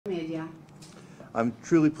I'm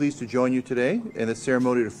truly pleased to join you today in the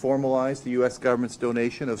ceremony to formalize the U.S. government's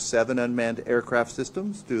donation of 7 unmanned aircraft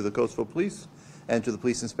systems to the Kosovo Police and to the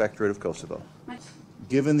Police Inspectorate of Kosovo.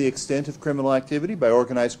 Given the extent of criminal activity by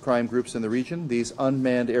organized crime groups in the region, these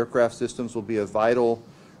unmanned aircraft systems will be a vital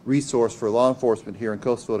resource for law enforcement here in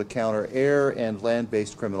Kosovo to counter air and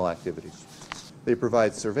land-based criminal activities. They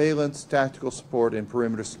provide surveillance, tactical support, and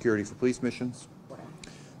perimeter security for police missions.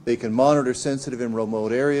 They can monitor sensitive and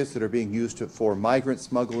remote areas that are being used for migrant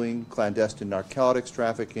smuggling, clandestine narcotics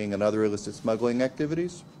trafficking, and other illicit smuggling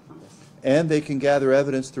activities. And they can gather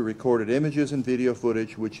evidence through recorded images and video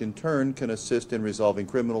footage, which in turn can assist in resolving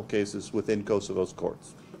criminal cases within Kosovo's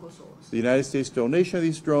courts. The United States donation of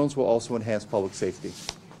these drones will also enhance public safety.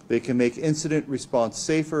 They can make incident response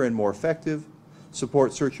safer and more effective,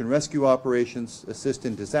 support search and rescue operations, assist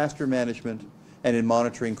in disaster management, and in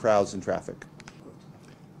monitoring crowds and traffic.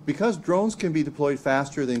 Because drones can be deployed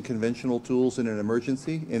faster than conventional tools in an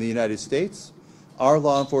emergency in the United States, our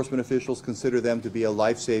law enforcement officials consider them to be a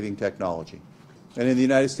life-saving technology. And in the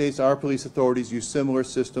United States, our police authorities use similar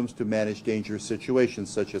systems to manage dangerous situations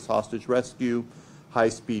such as hostage rescue,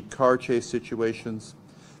 high-speed car chase situations.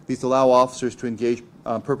 These allow officers to engage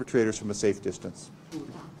perpetrators from a safe distance.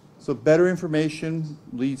 So better information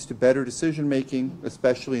leads to better decision-making,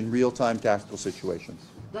 especially in real-time tactical situations.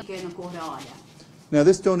 Now,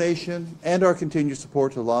 this donation and our continued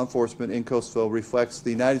support to law enforcement in Kosovo reflects the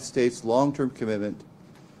United States' long-term commitment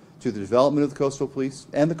to the development of the Kosovo Police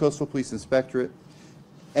and the Kosovo Police Inspectorate,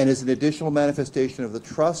 and is an additional manifestation of the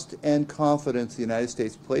trust and confidence the United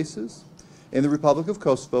States places in the Republic of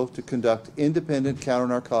Kosovo to conduct independent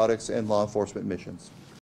counter-narcotics and law enforcement missions.